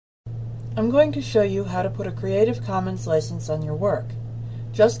I'm going to show you how to put a Creative Commons license on your work.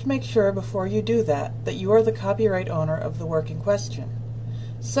 Just make sure before you do that you are the copyright owner of the work in question.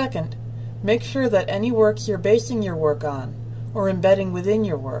 Second, make sure that any works you're basing your work on, or embedding within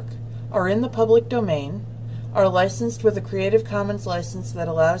your work, are in the public domain, are licensed with a Creative Commons license that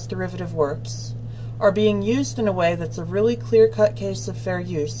allows derivative works, are being used in a way that's a really clear-cut case of fair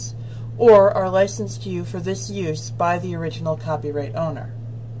use, or are licensed to you for this use by the original copyright owner.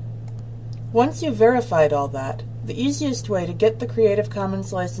 Once you've verified all that, the easiest way to get the Creative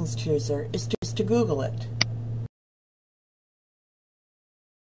Commons license chooser is to Google it.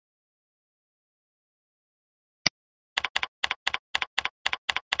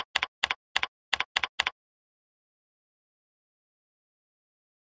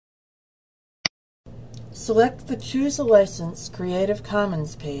 Select the Choose a License Creative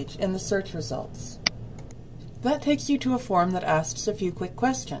Commons page in the search results. That takes you to a form that asks a few quick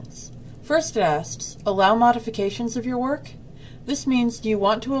questions. First it asks, allow modifications of your work? This means, do you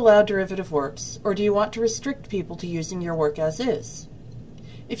want to allow derivative works, or do you want to restrict people to using your work as is?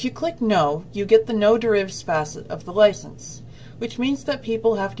 If you click No, you get the No Derivs facet of the license, which means that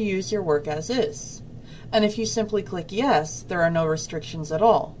people have to use your work as is. And if you simply click Yes, there are no restrictions at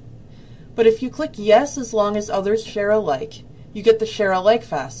all. But if you click Yes as long as others share alike, you get the Share Alike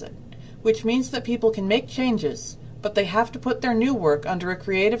facet, which means that people can make changes, but they have to put their new work under a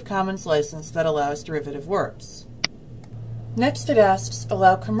Creative Commons license that allows derivative works. Next it asks,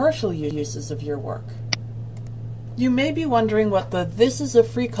 allow commercial uses of your work. You may be wondering what the This is a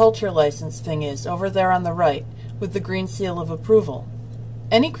Free Culture license thing is over there on the right, with the green seal of approval.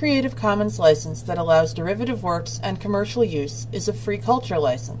 Any Creative Commons license that allows derivative works and commercial use is a free culture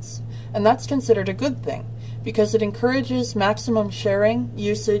license, and that's considered a good thing, because it encourages maximum sharing,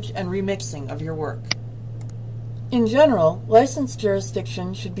 usage, and remixing of your work. In general, license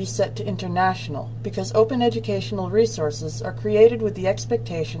jurisdiction should be set to international, because open educational resources are created with the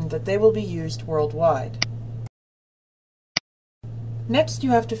expectation that they will be used worldwide. Next,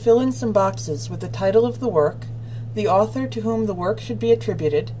 you have to fill in some boxes with the title of the work, the author to whom the work should be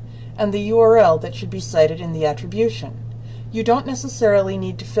attributed, and the URL that should be cited in the attribution. You don't necessarily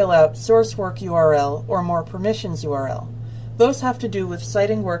need to fill out source work URL or more permissions URL. Those have to do with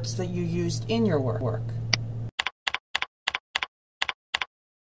citing works that you used in your work.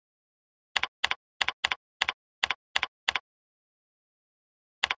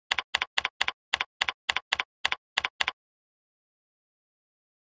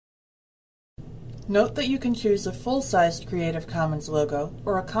 Note that you can choose a full-sized Creative Commons logo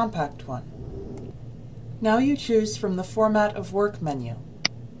or a compact one. Now you choose from the Format of Work menu.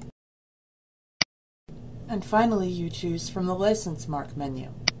 And finally you choose from the License Mark menu.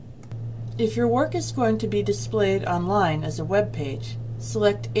 If your work is going to be displayed online as a web page,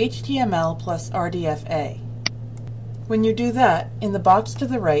 select HTML plus RDFA. When you do that, in the box to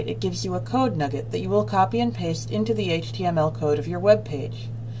the right it gives you a code nugget that you will copy and paste into the HTML code of your web page.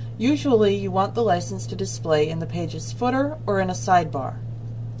 Usually you want the license to display in the page's footer or in a sidebar.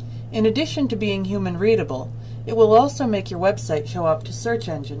 In addition to being human readable, it will also make your website show up to search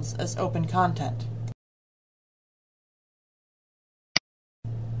engines as open content.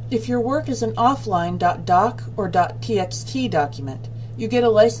 If your work is an offline .doc or .txt document, you get a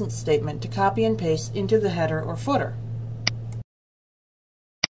license statement to copy and paste into the header or footer.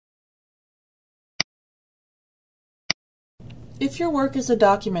 If your work is a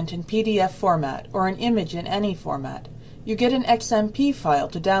document in PDF format or an image in any format, you get an XMP file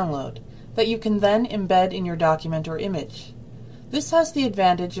to download that you can then embed in your document or image. This has the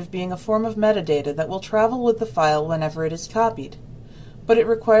advantage of being a form of metadata that will travel with the file whenever it is copied, but it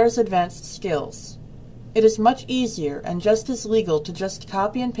requires advanced skills. It is much easier and just as legal to just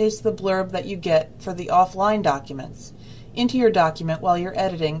copy and paste the blurb that you get for the offline documents into your document while you're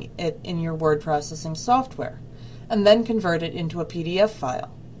editing it in your word processing software, and then convert it into a PDF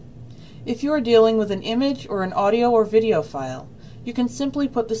file. If you are dealing with an image or an audio or video file, you can simply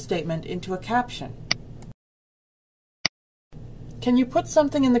put the statement into a caption. Can you put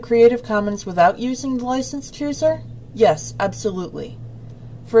something in the Creative Commons without using the license chooser? Yes, absolutely.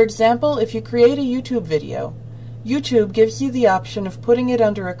 For example, if you create a YouTube video, YouTube gives you the option of putting it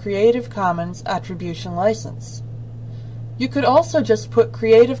under a Creative Commons attribution license. You could also just put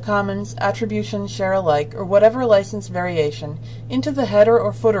Creative Commons Attribution Share Alike or whatever license variation into the header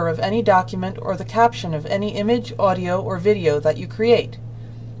or footer of any document or the caption of any image, audio, or video that you create.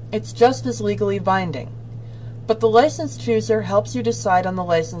 It's just as legally binding. But the license chooser helps you decide on the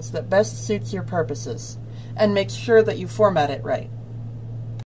license that best suits your purposes and makes sure that you format it right.